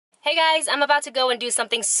Hey guys, I'm about to go and do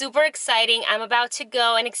something super exciting. I'm about to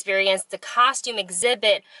go and experience the costume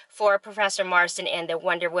exhibit for Professor Marston and the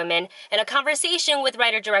Wonder Woman in a conversation with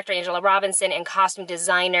writer-director Angela Robinson and costume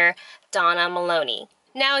designer Donna Maloney.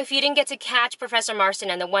 Now, if you didn't get to catch Professor Marston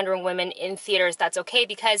and the Wonder Woman in theaters, that's okay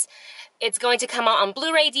because it's going to come out on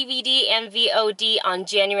Blu-ray, DVD, and VOD on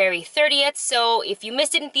January 30th. So if you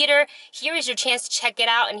missed it in theater, here is your chance to check it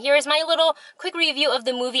out. And here is my little quick review of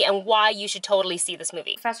the movie and why you should totally see this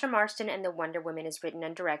movie. Professor Marston and the Wonder Woman is written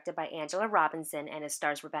and directed by Angela Robinson, and it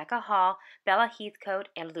stars Rebecca Hall, Bella Heathcote,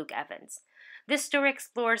 and Luke Evans. This story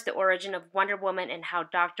explores the origin of Wonder Woman and how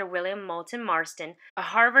Dr. William Moulton Marston, a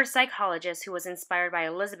Harvard psychologist who was inspired by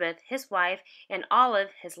Elizabeth, his wife, and Olive,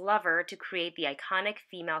 his lover, to create the iconic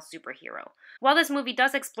female superhero. While this movie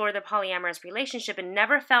does explore the polyamorous relationship, it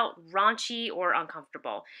never felt raunchy or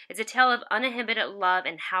uncomfortable. It's a tale of uninhibited love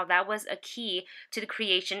and how that was a key to the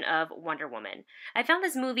creation of Wonder Woman. I found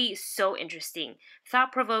this movie so interesting,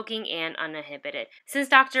 thought-provoking, and uninhibited. Since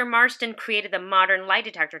Dr. Marston created the modern lie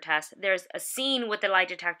detector test, there's a scene with the lie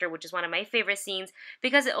detector, which is one of my favorite scenes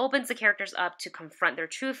because it opens the characters up to confront their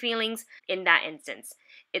true feelings in that instance.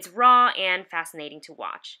 It's raw and fascinating to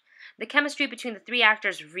watch. The chemistry between the three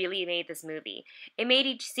actors really made this movie. It made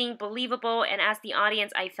each scene believable, and as the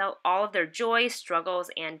audience, I felt all of their joy,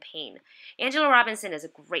 struggles, and pain. Angela Robinson is a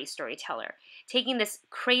great storyteller, taking this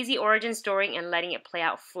crazy origin story and letting it play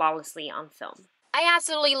out flawlessly on film. I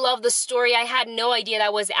absolutely love the story. I had no idea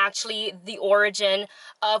that was actually the origin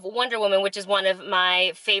of Wonder Woman, which is one of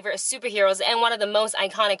my favorite superheroes and one of the most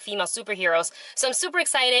iconic female superheroes. So I'm super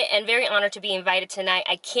excited and very honored to be invited tonight.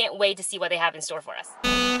 I can't wait to see what they have in store for us.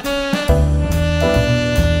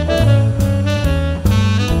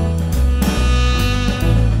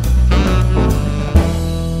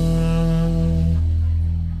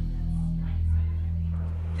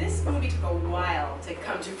 This movie took a while to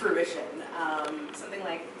come to fruition. Something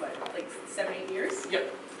like, what, like 7, 8 years?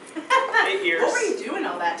 Yep. 8 years. What were you doing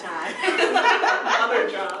all that time? Other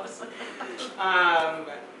jobs.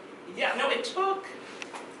 Yeah, no, it took,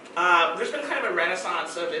 there's been kind of a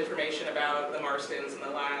renaissance of information about the Marstons in the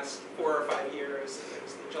last 4 or 5 years.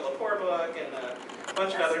 There's the Jill Lepore book and a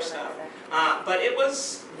bunch of other stuff. But it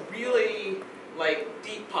was really like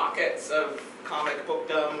deep pockets of comic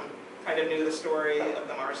bookdom. Kind of knew the story of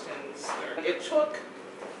the Marstons. It took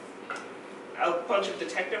a bunch of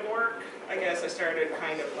detective work. I guess I started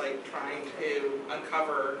kind of like trying to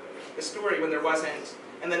uncover the story when there wasn't,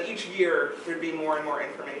 and then each year there'd be more and more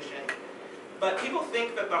information. But people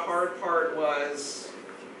think that the hard part was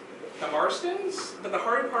the Marstons, but the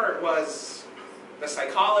hard part was the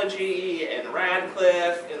psychology and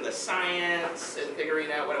Radcliffe and the science and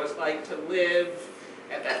figuring out what it was like to live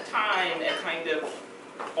at that time and kind of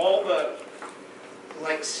all the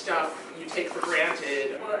like stuff you take for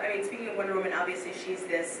granted. Well, I mean, speaking of Wonder Woman, obviously she's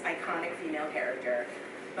this iconic female character.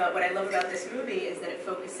 But what I love about this movie is that it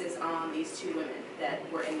focuses on these two women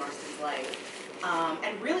that were in Marston's life,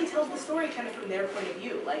 and really tells the story kind of from their point of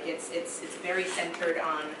view. Like it's very centered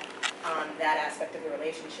on that aspect of the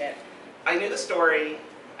relationship. I knew the story.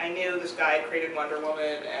 I knew this guy created Wonder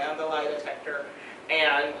Woman and the lie detector,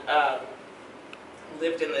 and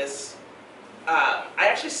lived in this. I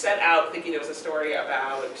actually set out thinking it was a story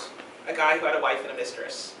about a guy who had a wife and a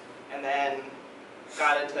mistress, and then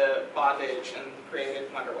got into bondage and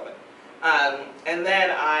created Wonder Woman. And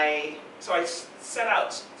then I set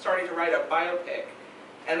out starting to write a biopic,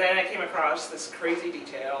 and then I came across this crazy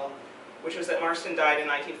detail, which was that Marston died in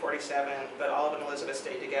 1947, but Olive and Elizabeth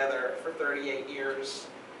stayed together for 38 years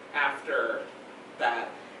after that,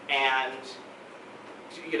 and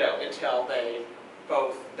you know, until they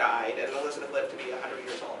both died, and Elizabeth lived to be 100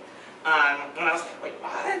 years old. And I was like, wait,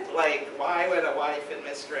 what? Like, why would a wife and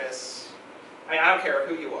mistress, I mean, I don't care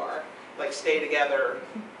who you are, like stay together,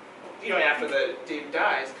 you know, after the dude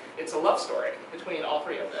dies. It's a love story between all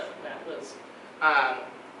three of them. That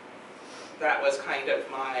was kind of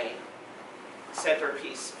my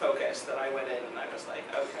centerpiece focus that I went in, and I was like,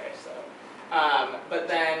 okay, so. But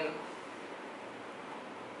then,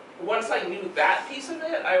 once I knew that piece of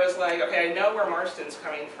it, I was like, okay, I know where Marston's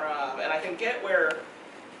coming from, and I can get where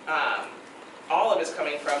Olive is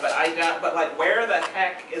coming from, but like, where the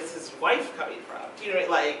heck is his wife coming from? Do you know,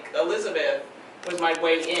 like, Elizabeth was my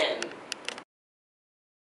way in.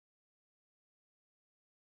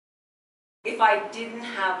 If I didn't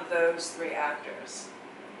have those three actors,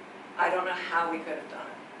 I don't know how we could have done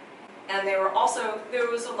it. And there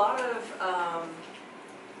was a lot of,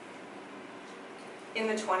 in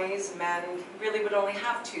the 20s, men really would only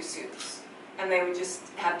have 2 suits, and they would just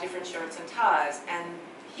have different shirts and ties, and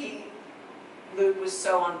Luke was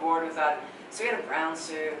so on board with that. So he had a brown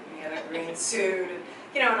suit, and he had a green suit, and,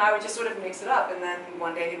 you know, and I would just sort of mix it up. And then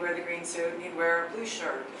one day he'd wear the green suit, and he'd wear a blue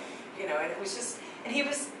shirt, you know, and it was just, and he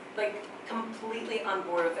was like completely on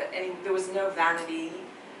board with it, and there was no vanity,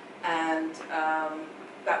 and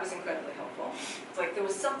that was incredibly helpful. It's like there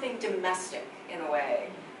was something domestic in a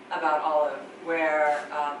way about Olive, where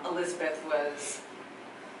Elizabeth was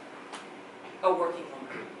a working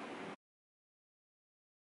woman.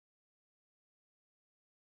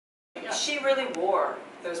 Yeah. She really wore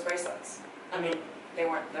those bracelets. I mean, they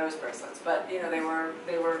weren't those bracelets, but you know, they were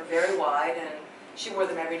very wide, and she wore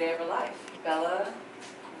them every day of her life. Bella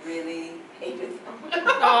really hated them.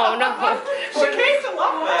 Oh no! She came to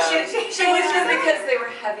love them. She hated them because they were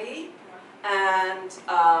heavy, and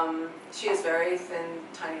she has very thin,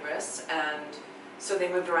 tiny wrists, and so they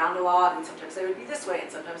moved around a lot, and sometimes they would be this way,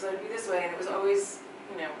 and sometimes they would be this way, and it was always,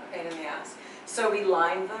 you know, a pain in the ass. So we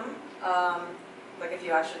lined them, like if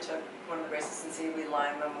you actually took one of the bracelets and see, we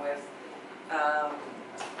lined them with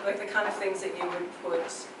like the kind of things that you would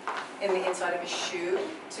put in the inside of a shoe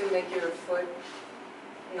to make your foot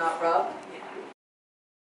not rub.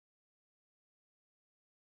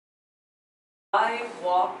 I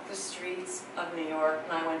walked the streets of New York,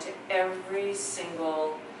 and I went to every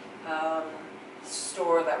single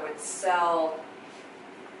store that would sell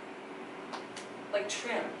like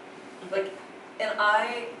trim, like, and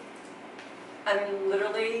I mean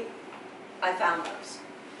literally, I found those.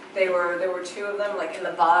 There were two of them, like in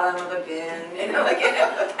the bottom of a bin, you know, like,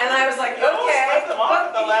 and I was like, okay. Left them on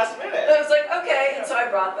at the last minute. I was like, okay, and so I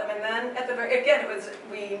brought them, and then at the very, again,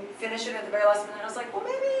 we finished it at the very last minute, and I was like, well,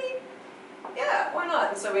 maybe, yeah, why not?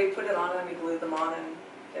 And so we put it on, and we glued them on, and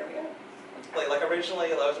there we go. Like originally,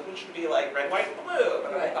 it should be like red, white, and blue,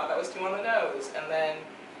 but Right. I thought that was too on the nose. And then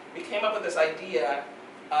we came up with this idea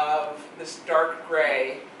of this dark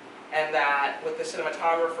gray, and that with the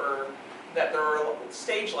cinematographer, that there were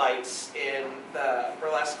stage lights in the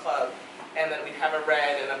burlesque club, and then we'd have a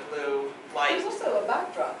red and a blue light. There's also a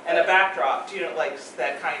backdrop. And a backdrop, you know, like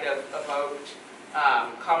that kind of evoked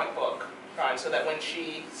comic book drawing, so that when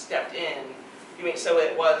she stepped in, you mean, so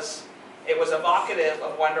it was evocative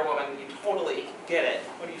of Wonder Woman. You totally get it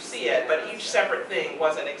when you see it, but each separate thing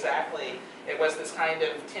wasn't exactly. It was this kind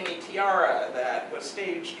of tinny tiara that was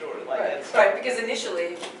staged, or like Right, and so, right, because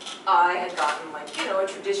initially I had gotten like, you know, a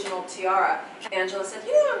traditional tiara. Angela said,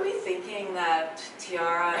 you know, I'm rethinking that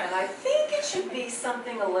tiara, and I think it should be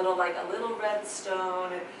something a little like a little red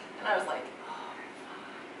stone, and I was like,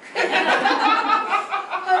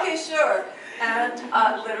 oh, okay, sure. And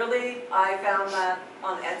literally, I found that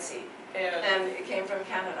on Etsy, and it came from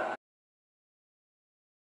Canada.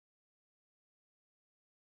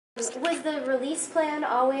 Was the release plan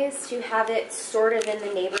always to have it sort of in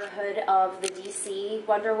the neighborhood of the DC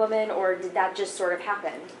Wonder Woman, or did that just sort of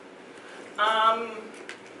happen?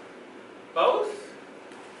 Both,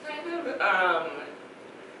 kind of.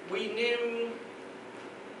 We knew,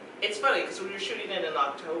 it's funny, because when we were shooting it in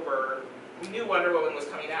October, we knew Wonder Woman was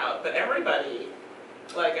coming out, but everybody's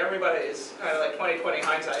kind of like 20/20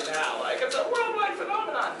 hindsight now, like it's a worldwide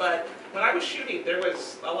phenomenon, but when I was shooting, there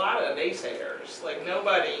was a lot of naysayers. Like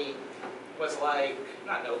nobody was like,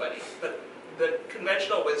 not nobody, but the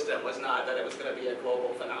conventional wisdom was not that it was going to be a global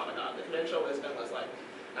phenomenon. The conventional wisdom was like,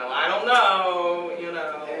 oh, I don't know, you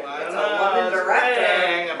know, I don't know, woman director,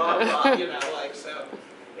 and blah, blah, blah, you know, like, so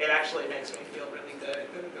it actually makes me feel really good.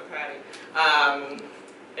 Good, go Patty.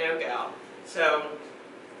 And gal.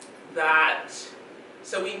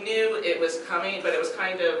 So we knew it was coming, but it was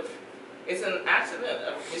kind of, it's an accident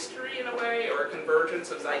of history in a way, or a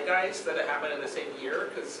convergence of zeitgeist that it happened in the same year,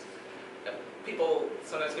 because people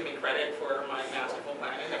sometimes give me credit for my masterful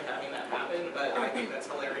planning of having that happen, but I think that's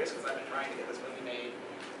hilarious because I've been trying to get this movie made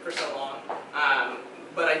for so long.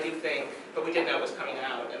 But I do think, but we didn't know it was coming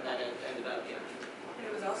out, and then it ended up, yeah. And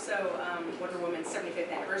it was also Wonder Woman's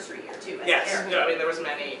 75th anniversary year too. Yes, yeah, I mean there was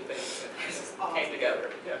many things that came together.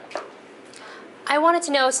 Yeah. I wanted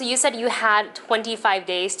to know, so you said you had 25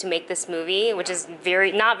 days to make this movie, which is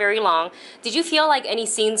not very long. Did you feel like any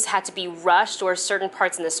scenes had to be rushed, or certain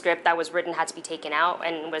parts in the script that was written had to be taken out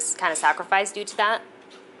and was kind of sacrificed due to that?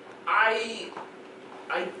 I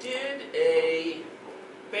did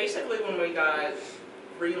basically when we got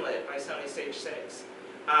greenlit by Sony Stage 6,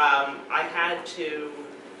 I had to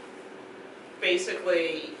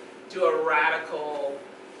basically do a radical,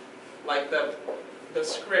 like the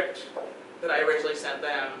script that I originally sent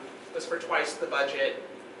them was for twice the budget,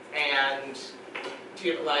 and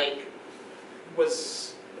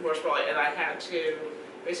was more sprawling, and I had to,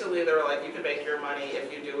 basically they were like, you can make your money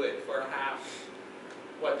if you do it for half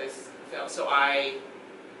what this film. So I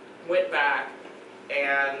went back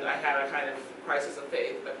and I had a kind of crisis of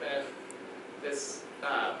faith, but then this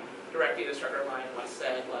directing instructor of mine once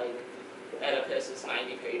said, like, Oedipus is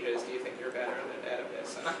 90 pages, do you think you're better than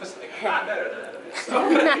Oedipus? And I was like, I'm not better than Oedipus. So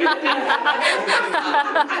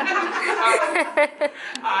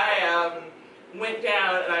I went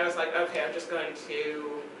down and I was like, okay, I'm just going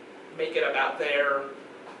to make it about their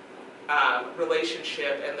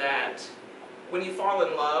relationship, and that when you fall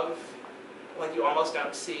in love, like, you almost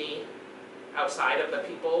don't see outside of the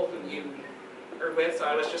people who you are with. So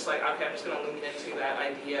I was just like, okay, I'm just going to lean into that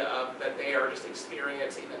idea of that they are just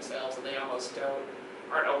experiencing themselves, and they almost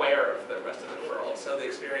aren't aware of the rest of the world. So the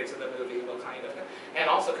experience of the movie will kind of, and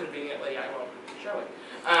also conveniently, I won't show it.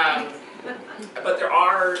 But there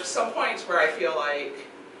are some points where I feel like,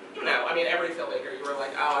 you know, I mean, every filmmaker, you were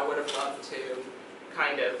like, oh, I would have loved to,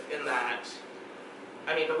 kind of, in that,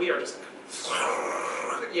 I mean, but we are just,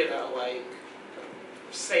 you know, like,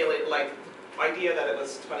 sailing, like, the idea that it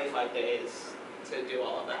was 25 days to do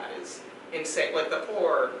all of that is insane. Like, the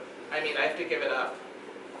poor, I mean, I have to give it up,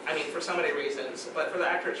 I mean, for so many reasons, but for the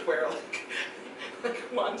actors where, like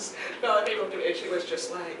once Melanie moved to it, she was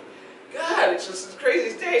just like, God, it's just the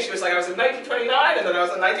craziest day. She was like, I was in 1929, and then I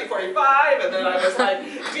was in 1945, and then I was like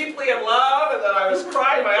deeply in love, and then I was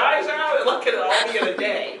crying my eyes out, and look at it all be in a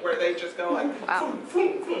day, where they just go like, boom,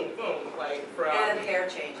 boom, boom, boom, like from... And hair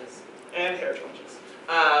changes. And hair changes.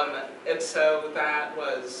 And so that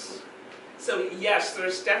was... So yes,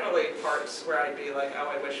 there's definitely parts where I'd be like, oh,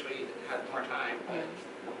 I wish we had more time, but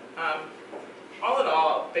all in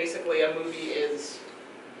all, basically a movie is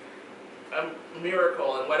a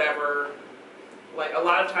miracle, and whatever, like, a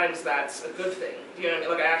lot of times that's a good thing. Do you know what I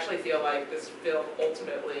mean? Like, I actually feel like this film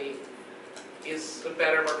ultimately is a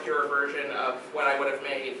better, more pure version of what I would have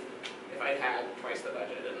made if I'd had twice the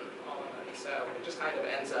budget and all the money. So it just kind of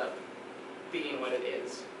ends up being what it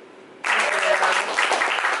is.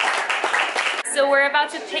 So we're about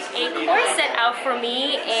to pick a course set out for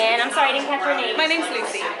me, and I'm sorry I didn't catch her name. My name's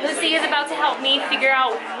Lucy. Lucy is about to help me figure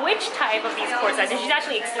out which type of these course sets, and she's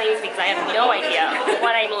actually explaining to me because I have no idea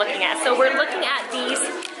what I'm looking at. So we're looking at these,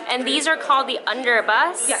 and these are called the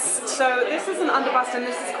underbust. Yes, so this is an underbust, and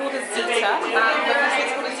this is called a zeta. The reason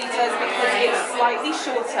it's called a zeta is because it's slightly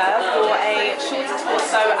shorter for a shorter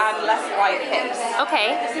torso and less wide hips.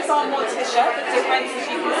 Okay. This is our morticia. The difference, as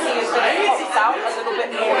you can see, is that it pops out a little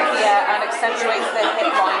bit more here and accentuates the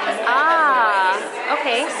hip lines. Ah,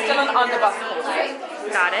 okay. Still an underbust corset.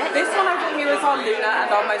 Got it. This one over here is our Luna,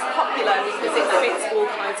 and our most popular because it fits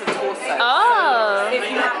all kinds of torsos. Oh. If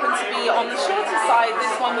you happen to be on the shorter side,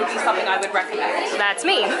 this one would be something I would recommend. That's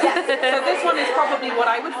me. So this one is probably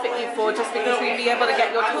what I would fit you for, just because we'd be able to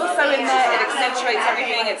get your torso in there, it accentuates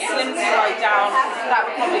everything, it slims you right down. That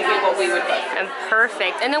would probably be what we would go for. And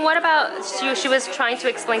perfect. And then what about, she was trying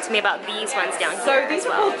to explain to me about these ones down here. So these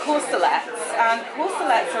are called corselettes, and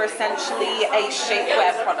corselettes are essentially a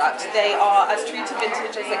shapewear product. They are as true to vintage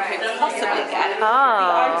as it could possibly get. The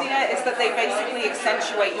idea is that they basically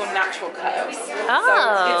accentuate your natural curves.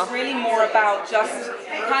 So it's really more about just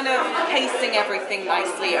kind of pacing everything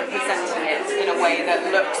nicely and presenting it in a way that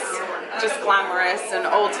looks just glamorous and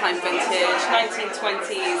old-time vintage,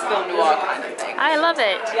 1920s, film noir kind of thing. I love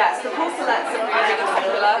it. Yes, the corselettes are really, really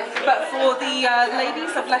popular, but for the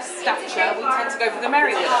ladies of less stature, we tend to go for the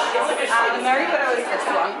Merry Widow. And the Merry Widow is this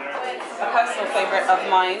one, a personal favourite of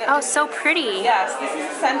mine. Oh, so pretty. Yes, this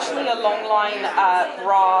is essentially a long line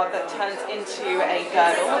bra that turns into a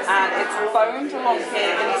girdle, and it's boned along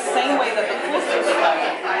here in the same way that the corsets are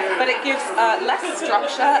boned, but it gives less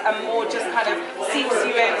structure and more just kind of seats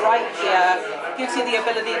you in right here, gives you the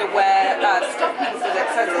ability to wear stockings with it,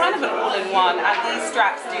 so it's kind of an all-in-one, and these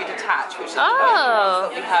straps do detach, which is the only ones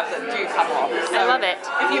that we have that do come off. So I love it.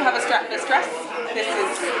 If you have a strapless dress,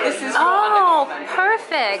 this is oh,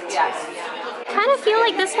 perfect. Yes. I kind of feel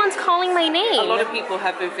like this one's calling my name. A lot of people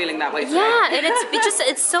have been feeling that way too. Yeah, and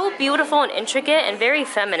it's so beautiful and intricate and very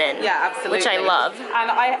feminine. Yeah, absolutely. Which I love. And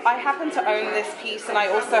I happen to own this piece, and I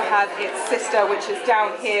also have its sister, which is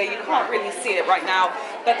down here. You can't really see it right now,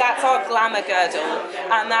 but that's our glamour girdle,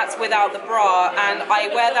 and that's without the bra, and I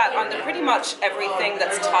wear that under pretty much everything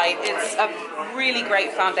that's tight. It's a really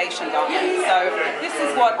great foundation garment. So this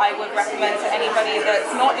is what I would recommend to anybody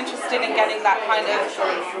that's not interested in getting that kind of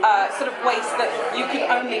sort of waist that you can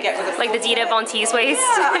only get with a like the Dita Von Teese waist.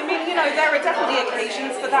 Yeah, I mean, you know, there are definitely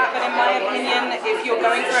occasions for that, but in my opinion, if you're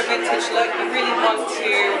going for a vintage look, you really want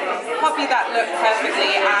to copy that look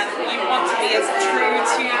perfectly, and you want to be as true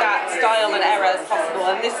to that style and era as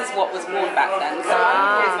possible, and this is what was worn back then, so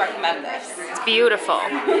I always recommend this. It's beautiful.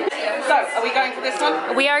 So, are we going for this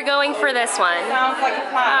one? We are going for this one. Sounds like a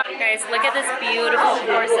plan. Guys, look at this beautiful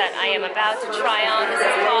corset I am about to try on. This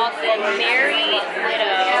is called the Merry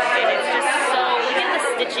Widow, and it's just so, look at the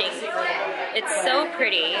stitching. It's so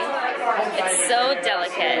pretty, it's so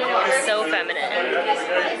delicate, and so feminine.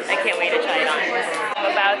 I can't wait to try it on.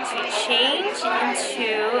 I'm about to change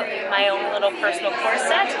into my own little personal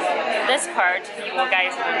corset. This part, you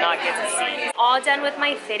guys will not get to see. All done with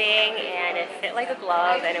my fitting, and it fit like a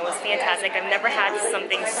glove, and it was fantastic. I've never had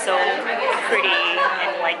something so pretty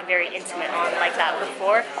and like very intimate on like that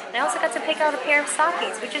before. And I also got to pick out a pair of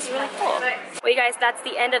stockings, which is really cool. Well, you guys, that's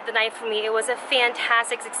the end of the night for me. It was a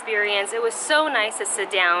fantastic experience. It was so nice to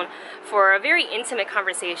sit down for a very intimate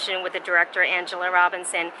conversation with the director, Angela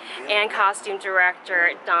Robinson, and costume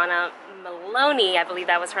director, Donna Maloney, I believe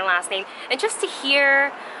that was her last name, and just to hear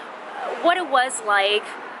what it was like,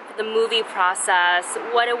 the movie process,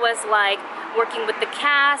 what it was like working with the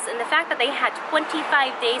cast, and the fact that they had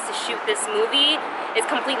 25 days to shoot this movie is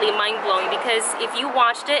completely mind-blowing, because if you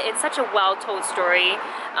watched it, it's such a well-told story.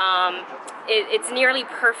 It's nearly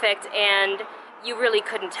perfect, and you really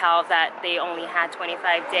couldn't tell that they only had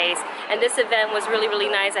 25 days. And this event was really, really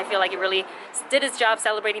nice. I feel like it really did its job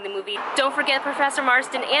celebrating the movie. Don't forget, Professor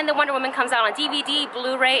Marston and the Wonder Woman comes out on DVD,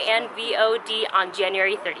 Blu-ray, and VOD on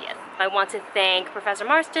January 30th. I want to thank Professor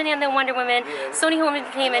Marston and the Wonder Woman, Sony Home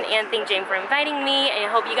Entertainment, and thank Jane for inviting me. And I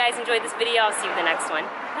hope you guys enjoyed this video. I'll see you in the next one.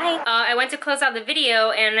 Bye. I went to close out the video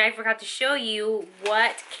and I forgot to show you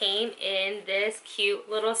what came in this cute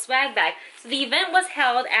little swag bag. So the event was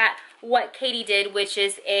held at What Katie Did, which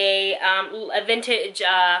is a vintage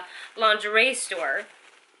lingerie store.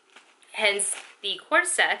 Hence the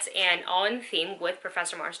corsets, and all in theme with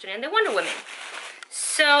Professor Marston and the Wonder Woman.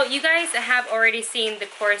 So you guys have already seen the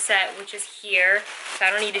corset, which is here, so I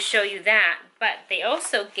don't need to show you that. But they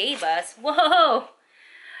also gave us, whoa!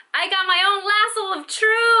 I got my own lasso of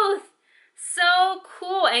truth! So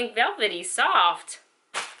cool and velvety soft.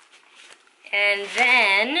 And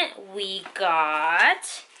then we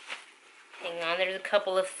got, hang on, there's a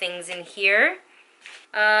couple of things in here.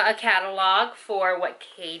 A catalog for What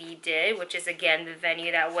Katie Did, which is again the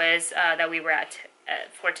venue that was that we were at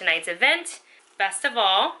for tonight's event. Best of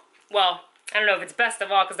all, well, I don't know if it's best of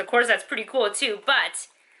all because the corset's pretty cool too, but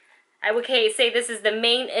I would say this is the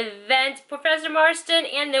main event, Professor Marston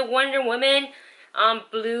and the Wonder Woman on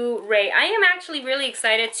Blu-ray. I am actually really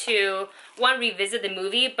excited to, one, revisit the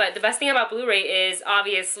movie, but the best thing about Blu-ray is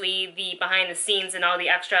obviously the behind the scenes and all the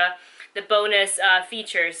extra, the bonus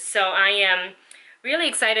features. So I am really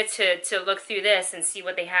excited to look through this and see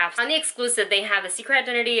what they have. On the exclusive, they have The Secret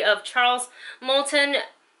Identity of Charles Moulton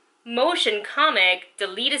motion comic,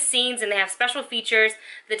 deleted scenes, and they have special features,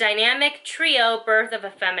 the dynamic trio, Birth of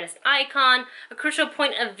a Feminist Icon, a crucial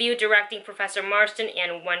point of view directing Professor Marston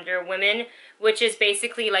and Wonder Woman, which is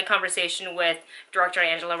basically like conversation with director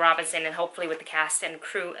Angela Robinson and hopefully with the cast and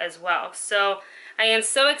crew as well. So I am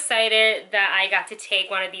so excited that I got to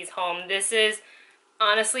take one of these home. This is,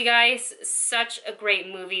 honestly guys, such a great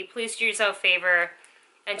movie. Please do yourself a favor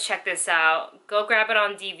and check this out. Go grab it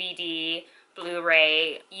on DVD,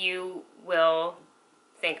 Blu-ray. You will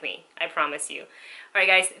thank me, I promise you. Alright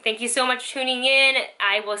guys, thank you so much for tuning in.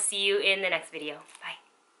 I will see you in the next video.